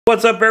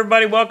What's up,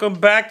 everybody? Welcome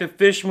back to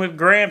Fishing with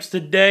Gramps.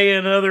 Today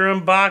another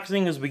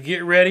unboxing as we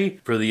get ready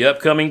for the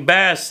upcoming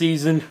bass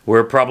season.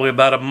 We're probably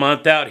about a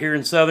month out here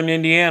in southern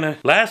Indiana.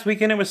 Last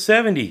weekend it was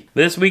 70.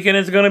 This weekend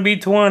it's going to be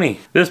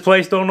 20. This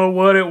place don't know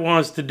what it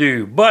wants to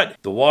do, but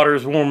the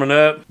water's warming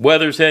up.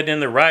 Weather's heading in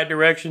the right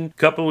direction.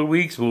 Couple of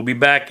weeks we'll be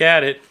back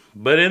at it.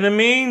 But in the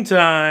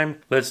meantime,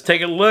 let's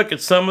take a look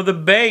at some of the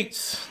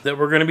baits that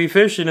we're going to be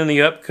fishing in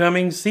the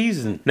upcoming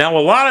season. Now, a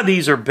lot of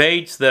these are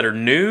baits that are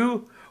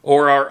new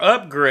or are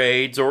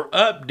upgrades or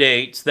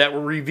updates that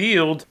were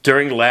revealed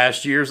during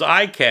last year's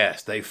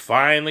iCast. They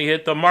finally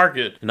hit the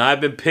market, and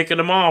I've been picking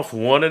them off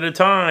one at a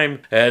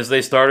time as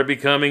they started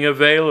becoming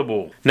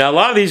available. Now, a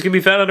lot of these can be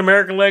found at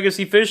American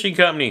Legacy Fishing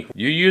Company.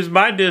 You use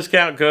my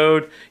discount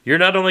code, you're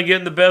not only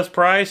getting the best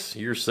price,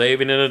 you're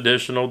saving an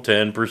additional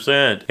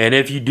 10%. And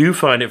if you do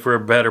find it for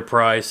a better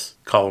price,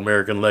 call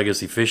American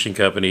Legacy Fishing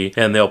Company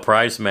and they'll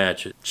price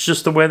match it. It's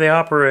just the way they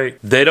operate.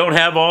 They don't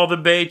have all the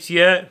baits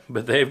yet,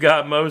 but they've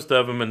got most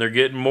of them and they're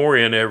getting more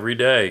in every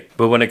day.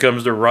 But when it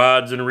comes to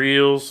rods and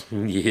reels,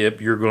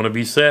 yep, you're going to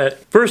be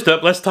set. First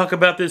up, let's talk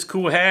about this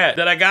cool hat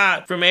that I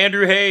got from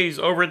Andrew Hayes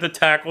over at the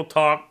Tackle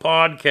Talk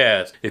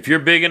podcast. If you're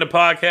big into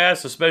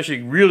podcasts,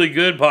 especially really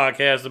good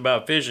podcasts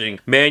about fishing,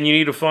 man, you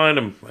need to find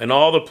them. And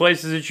all the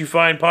places that you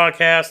find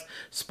podcasts,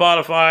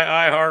 Spotify,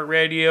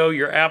 iHeartRadio,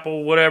 your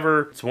Apple,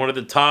 whatever, it's one of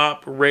the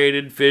top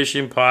rated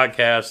fishing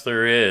podcast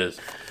there is.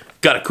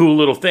 Got a cool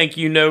little thank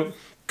you note.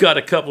 Got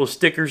a couple of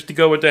stickers to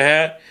go with the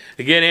hat.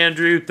 Again,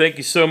 Andrew, thank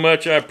you so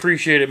much. I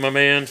appreciate it, my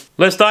man.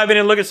 Let's dive in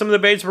and look at some of the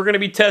baits we're going to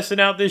be testing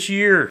out this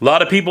year. A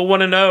lot of people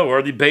want to know,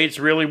 are the baits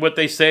really what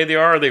they say they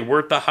are? Are they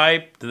worth the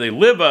hype? Do they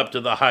live up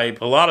to the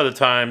hype? A lot of the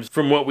times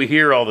from what we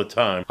hear all the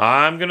time.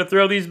 I'm going to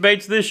throw these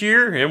baits this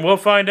year and we'll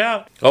find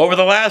out. Over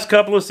the last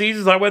couple of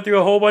seasons, I went through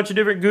a whole bunch of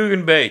different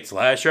Guggen baits.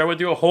 Last year, I went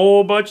through a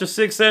whole bunch of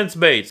 6 cents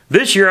baits.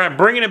 This year, I'm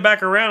bringing it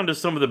back around to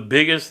some of the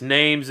biggest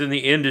names in the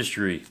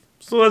industry.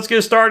 So let's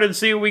get started and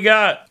see what we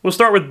got. We'll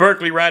start with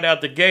Berkley right out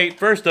the gate.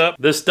 First up,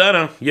 the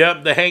Stunner.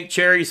 Yep, the Hank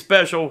Cherry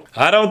Special.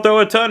 I don't throw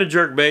a ton of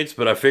jerk baits,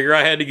 but I figure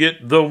I had to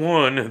get the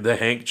one, the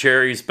Hank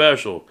Cherry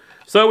Special.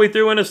 So we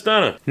threw in a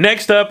Stunner.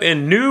 Next up,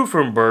 and new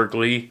from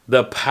Berkley,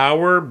 the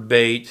Power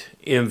Bait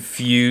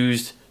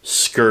Infused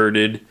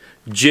Skirted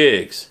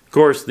Jigs. Of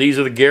course, these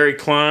are the Gary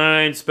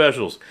Klein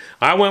specials.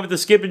 I went with the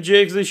skipping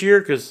jigs this year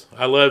because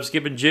I love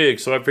skipping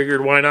jigs, so I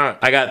figured why not.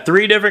 I got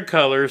 3 different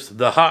colors,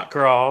 the hot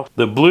crawl,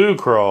 the blue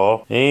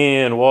crawl,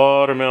 and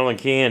watermelon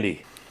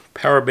candy.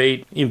 Power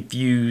bait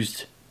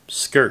infused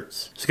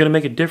skirts. It's gonna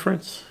make a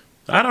difference?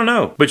 I don't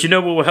know. But you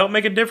know what will help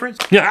make a difference?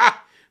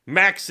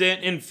 Max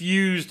Scent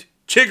infused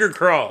chigger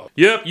crawl.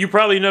 Yep, you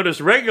probably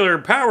noticed regular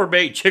power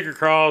bait chigger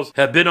crawls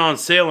have been on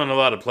sale in a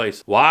lot of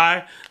places.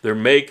 Why? They're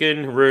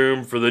making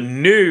room for the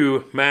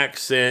new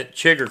Max Scent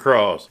chigger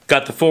crawls.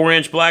 Got the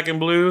 4-inch black and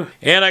blue,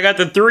 and I got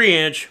the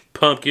 3-inch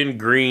pumpkin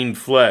green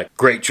fleck.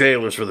 Great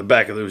trailers for the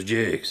back of those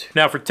jigs.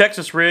 Now for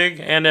Texas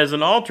rig, and as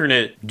an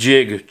alternate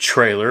jig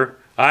trailer,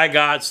 I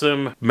got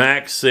some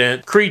Max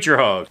Scent Creature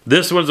Hogs.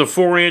 This one's a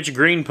 4-inch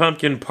green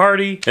pumpkin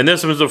party, and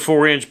this one's a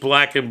 4-inch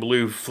black and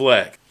blue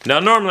fleck. Now,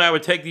 normally I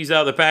would take these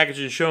out of the package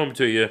and show them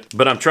to you,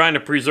 but I'm trying to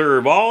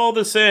preserve all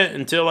the scent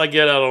until I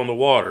get out on the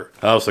water.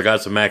 I also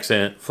got some Max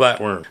Scent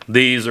Flatworm.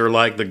 These are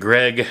like the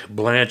Greg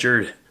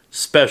Blanchard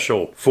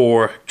special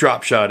for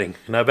drop shotting,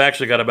 and I've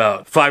actually got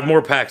about 5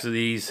 more packs of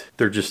these.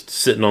 They're just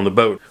sitting on the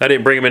boat. I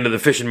didn't bring them into the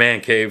fishing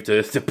man cave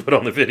to put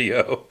on the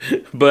video,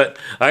 but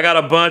I got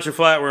a bunch of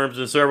flatworms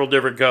in several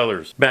different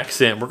colors. Max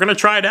Scent, we're gonna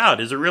try it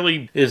out. Is it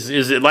really, is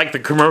it like the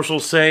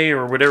commercials say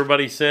or what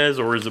everybody says,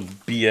 or is it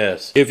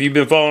BS? If you've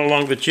been following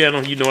along the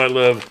channel, you know I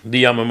love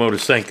the Yamamoto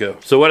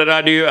Senko. So what did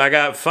I do? I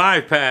got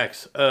 5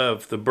 packs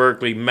of the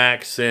Berkley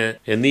Max Scent,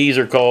 and these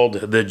are called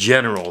the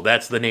General.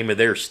 That's the name of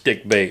their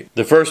stick bait.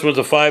 The first one's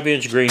a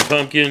 5-inch green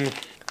pumpkin.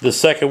 The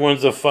second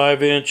one's a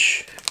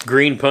 5-inch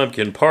green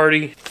pumpkin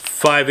party.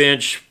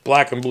 5-inch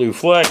black and blue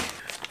fleck.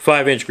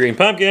 5-inch green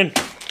pumpkin.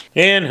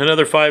 And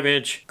another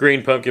 5-inch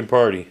green pumpkin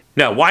party.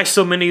 Now, why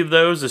so many of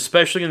those,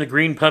 especially in the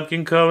green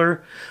pumpkin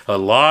color? A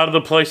lot of the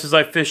places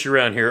I fish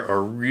around here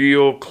are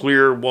real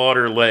clear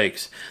water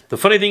lakes. The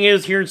funny thing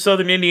is, here in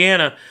southern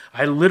Indiana,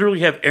 I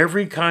literally have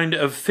every kind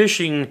of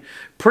fishing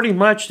pretty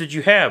much that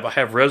you have. I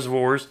have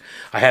reservoirs,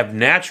 I have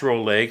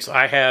natural lakes,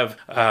 I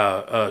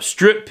have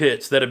strip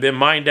pits that have been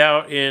mined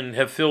out and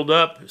have filled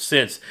up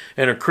since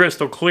and are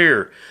crystal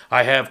clear.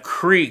 I have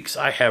creeks,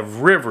 I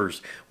have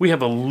rivers. We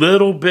have a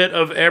little bit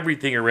of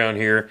everything around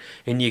here,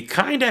 and you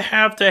kind of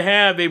have to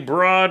have a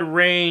broad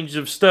range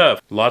of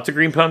stuff. Lots of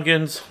green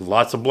pumpkins,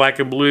 lots of black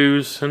and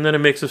blues, and then a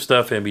mix of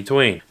stuff in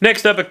between.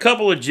 Next up, a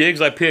couple of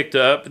jigs I picked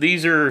up.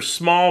 These are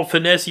small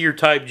finessier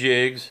type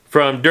jigs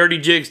from Dirty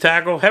Jigs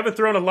Tackle. Haven't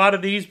thrown a lot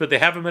of these, but they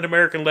have them at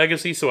American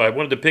Legacy, so I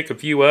wanted to pick a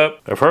few up.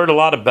 I've heard a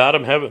lot about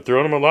them, haven't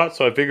thrown them a lot,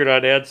 so I figured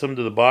I'd add some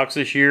to the box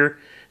this year.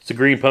 It's a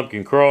green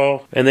pumpkin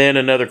crawl. And then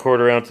another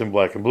 1/4 ounce in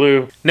black and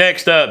blue.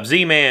 Next up,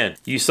 Z-Man.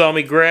 You saw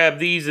me grab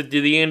these at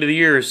the end of the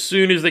year as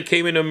soon as they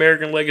came into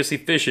American Legacy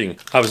Fishing.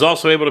 I was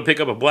also able to pick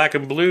up a black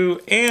and blue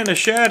and a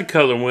shad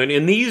color one,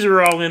 and these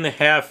are all in the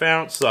 1/2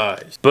 ounce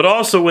size. But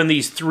also when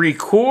these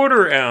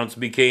 3/4 ounce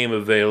became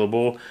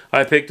available,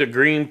 I picked a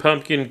green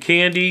pumpkin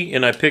candy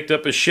and I picked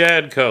up a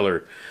shad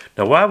color.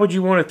 Now why would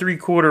you want a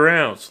 3/4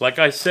 ounce? Like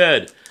I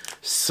said,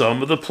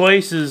 some of the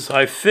places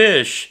I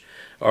fish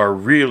are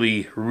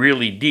really,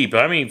 really deep.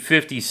 I mean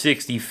 50,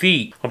 60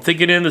 feet. I'm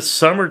thinking in the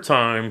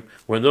summertime,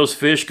 when those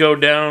fish go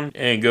down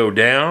and go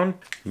down,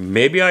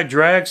 maybe I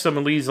drag some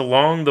of these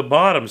along the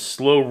bottom,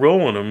 slow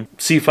rolling them,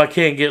 see if I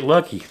can't get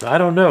lucky. I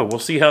don't know. We'll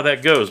see how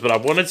that goes. But I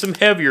wanted some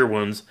heavier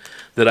ones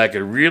that I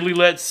could really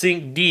let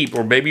sink deep,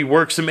 or maybe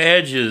work some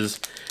edges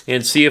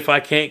and see if I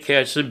can't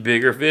catch some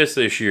bigger fish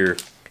this year.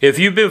 If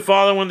you've been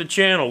following the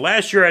channel,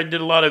 last year I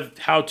did a lot of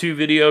how-to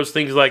videos,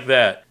 things like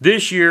that.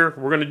 This year,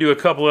 we're going to do a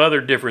couple of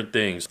other different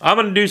things. I'm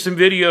going to do some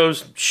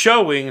videos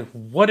showing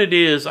what it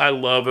is I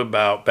love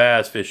about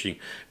bass fishing,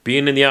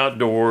 being in the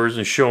outdoors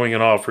and showing it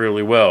off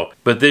really well.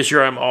 But this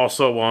year I'm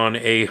also on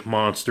a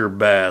monster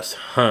bass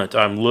hunt.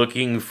 I'm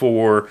looking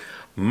for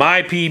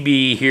my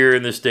PB here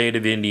in the state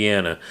of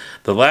Indiana.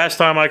 The last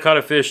time I caught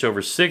a fish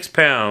over 6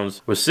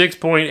 pounds was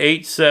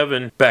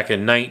 6.87 back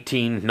in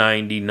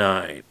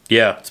 1999.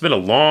 Yeah, it's been a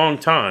long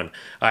time.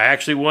 I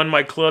actually won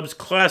my club's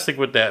classic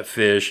with that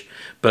fish,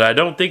 but I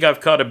don't think I've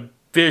caught a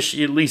fish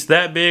at least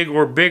that big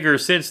or bigger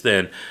since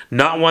then.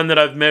 Not one that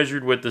I've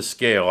measured with the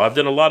scale. I've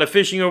done a lot of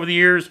fishing over the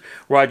years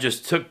where I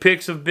just took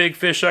pics of big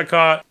fish I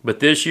caught, but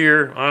this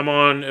year I'm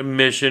on a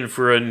mission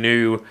for a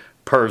new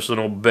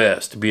personal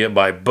best, be it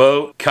by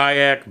boat,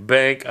 kayak,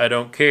 bank, I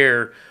don't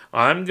care.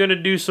 I'm gonna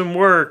do some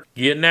work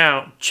getting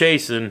out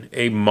chasing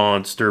a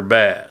monster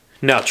bass.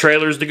 Now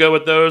trailers to go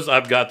with those,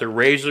 I've got the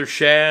razor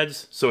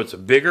shads, so it's a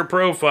bigger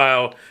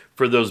profile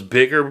for those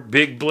bigger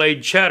big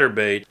blade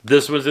chatterbait.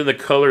 This one's in the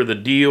color of the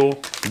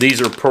deal.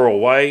 These are pearl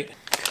white.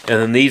 And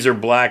then these are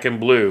black and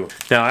blue.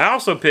 Now I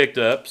also picked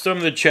up some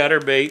of the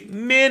chatterbait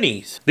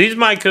minis. These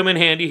might come in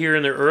handy here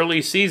in the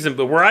early season,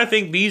 but where I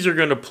think these are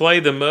going to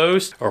play the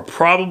most are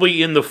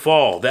probably in the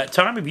fall. That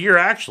time of year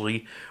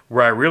actually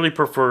where I really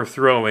prefer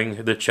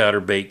throwing the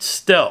chatterbait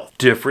stealth.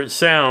 Different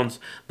sounds.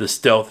 The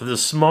stealth of the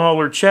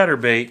smaller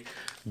chatterbait,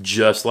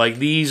 just like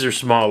these are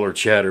smaller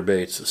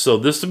chatterbaits. So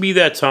this will be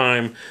that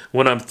time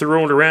when I'm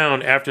throwing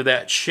around after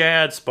that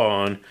shad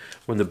spawn,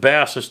 when the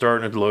bass are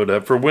starting to load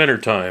up for winter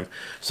time.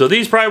 So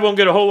these probably won't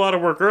get a whole lot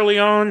of work early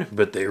on,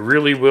 but they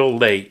really will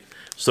late.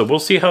 So we'll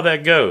see how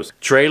that goes.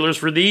 Trailers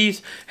for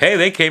these, hey,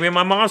 they came in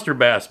my Monster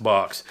Bass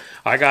box.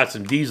 I got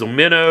some diesel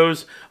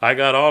minnows. I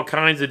got all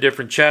kinds of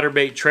different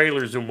chatterbait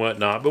trailers and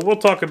whatnot, but we'll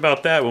talk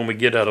about that when we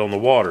get out on the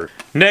water.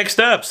 Next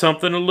up,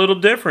 something a little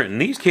different,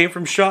 and these came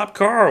from Shop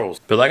Carl's.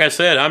 But like I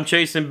said, I'm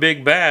chasing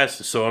big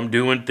bass, so I'm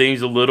doing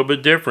things a little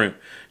bit different.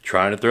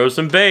 Trying to throw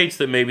some baits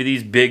that maybe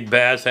these big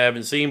bass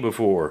haven't seen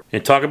before.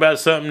 And talk about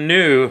something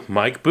new,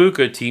 Mike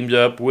Buca teamed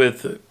up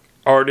with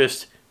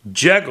artist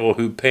Jekyll,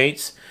 who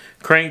paints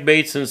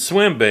crankbaits and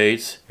swim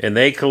baits, and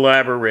they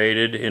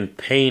collaborated and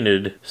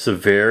painted some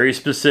very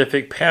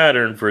specific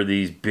pattern for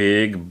these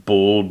big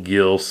bull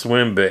gill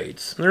swim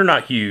baits. They're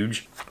not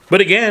huge, but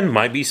again,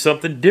 might be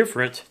something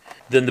different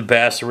than the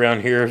bass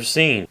around here have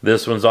seen.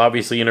 This one's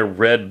obviously in a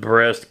red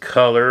breast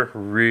color,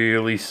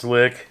 really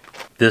slick.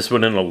 This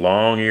one in a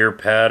long ear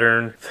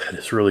pattern, that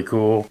is really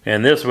cool.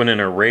 And this one in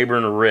a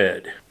Rayburn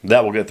red.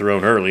 That will get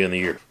thrown early in the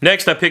year.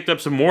 Next, I picked up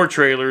some more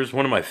trailers.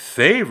 One of my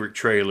favorite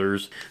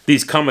trailers,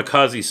 these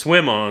Kamikaze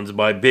Swim-Ons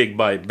by Big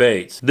Bite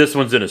Baits. This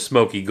one's in a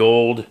smoky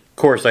gold. Of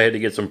course, I had to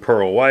get some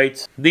pearl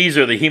whites. These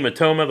are the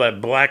Hematoma,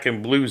 that black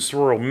and blue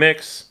swirl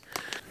mix.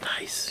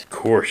 Nice. Of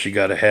course, you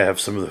gotta have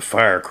some of the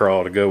fire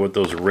crawl to go with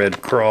those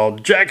red crawl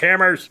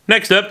jackhammers.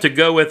 Next up, to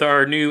go with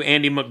our new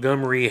Andy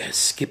Montgomery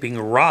skipping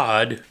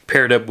rod,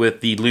 paired up with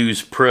the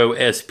Lose Pro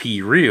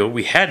SP reel,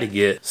 we had to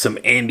get some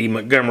Andy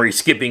Montgomery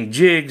skipping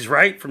jigs,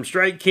 right? From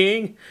Strike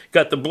King.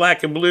 Got the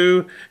black and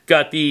blue,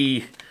 got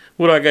the,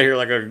 what do I got here?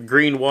 Like a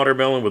green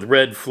watermelon with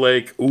red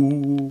flake.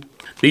 Ooh.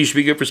 These should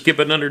be good for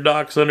skipping under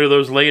docks, under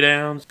those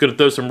laydowns. Gonna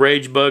throw some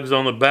rage bugs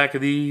on the back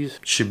of these.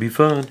 Should be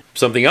fun.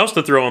 Something else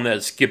to throw on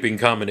that skipping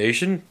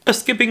combination, a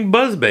skipping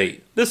buzzbait.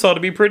 This ought to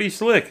be pretty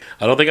slick.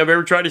 I don't think I've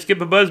ever tried to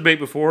skip a buzzbait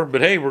before,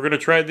 but hey, we're gonna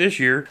try it this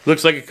year.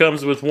 Looks like it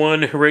comes with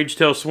one rage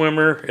tail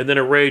swimmer and then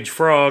a rage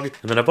frog.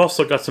 And then I've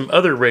also got some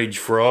other rage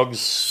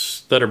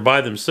frogs that are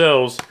by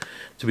themselves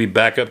to be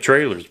backup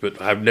trailers,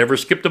 but I've never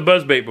skipped a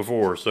buzzbait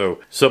before, so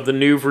something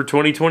new for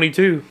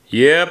 2022.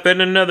 Yep, and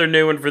another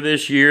new one for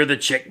this year, the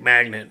Chick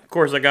Magnet. Of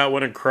course, I got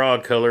one in craw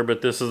color,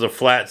 but this is a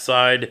flat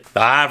side.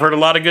 I've heard a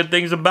lot of good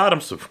things about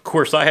them, so of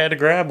course I had to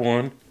grab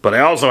one. But I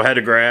also had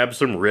to grab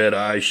some red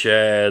eye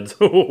shads.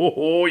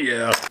 Oh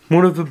yeah,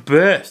 one of the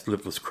best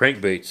lipless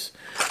crankbaits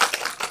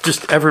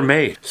just ever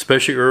made,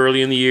 especially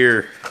early in the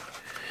year.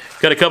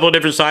 Got a couple of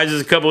different sizes,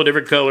 a couple of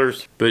different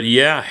colors, but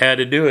yeah, had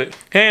to do it.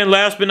 And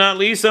last but not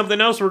least, something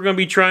else we're gonna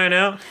be trying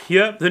out.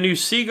 Yep, the new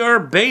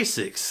Seagar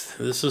Basics.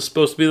 This is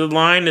supposed to be the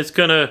line that's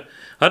gonna,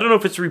 I don't know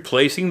if it's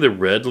replacing the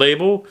red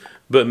label,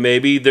 but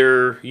maybe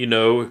they're, you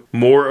know,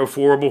 more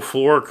affordable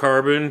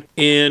fluorocarbon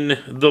in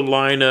the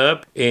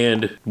lineup.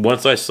 And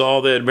once I saw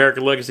that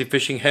American Legacy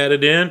Fishing had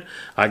it in,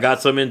 I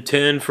got some in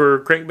 10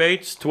 for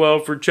crankbaits,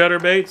 12 for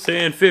chatterbaits,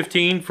 and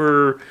 15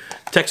 for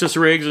Texas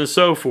rigs and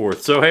so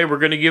forth. So hey, we're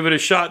going to give it a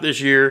shot this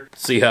year,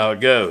 see how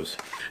it goes.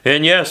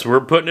 And yes,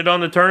 we're putting it on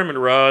the tournament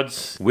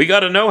rods. We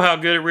got to know how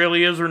good it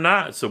really is or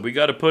not, so we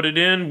got to put it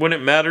in when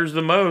it matters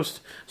the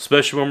most,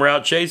 especially when we're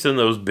out chasing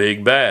those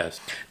big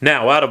bass.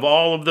 Now, out of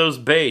all of those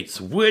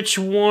baits, which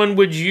one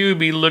would you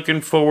be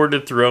looking forward to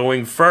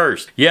throwing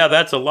first? Yeah,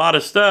 that's a lot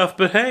of stuff,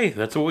 but hey,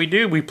 that's what we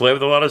do. We play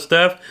with a lot of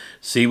stuff,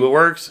 see what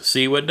works,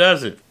 see what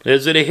doesn't.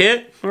 Is it a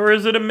hit or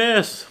is it a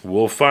miss?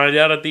 We'll find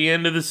out at the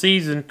end of the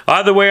season.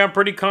 Either way, I'm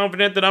pretty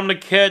confident that I'm going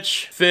to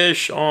catch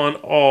fish on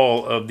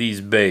all of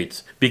these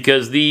baits,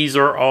 because these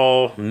are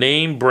all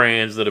name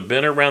brands that have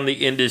been around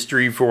the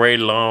industry for a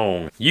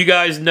long. You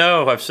guys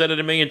know, I've said it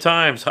a million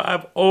times,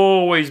 I've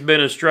always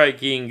been a Strike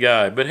King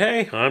guy, but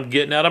hey, I'm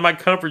getting out of my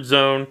comfort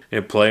zone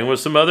and playing with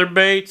some other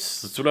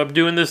baits. That's what I'm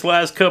doing this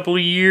last couple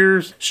of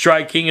years.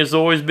 Strike King has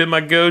always been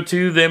my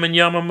go-to, them and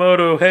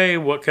Yamamoto. Hey,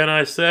 what can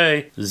I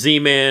say?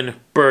 Z-Man,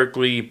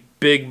 Berkley,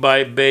 Big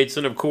Bite Baits,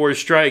 and of course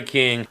Strike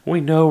King. We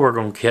know we're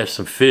going to catch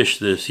some fish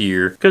this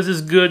year because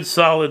it's good,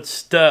 solid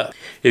stuff.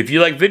 If you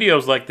like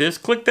videos like this,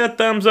 click that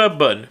thumbs up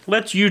button.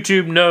 Lets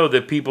YouTube know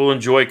that people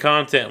enjoy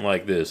content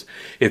like this.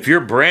 If you're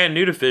brand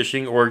new to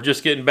fishing or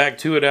just getting back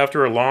to it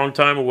after a long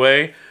time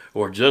away,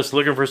 or just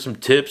looking for some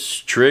tips,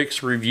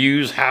 tricks,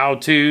 reviews,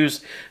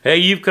 how-tos, hey,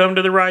 you've come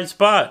to the right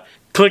spot.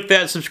 Click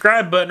that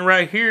subscribe button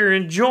right here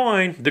and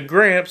join the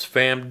Gramps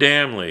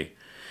famdamly.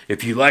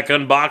 If you like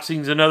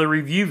unboxings and other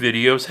review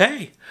videos,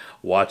 hey,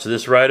 watch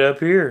this right up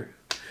here.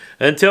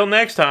 Until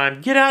next time,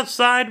 get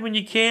outside when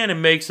you can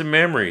and make some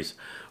memories,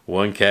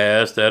 one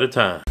cast at a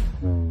time.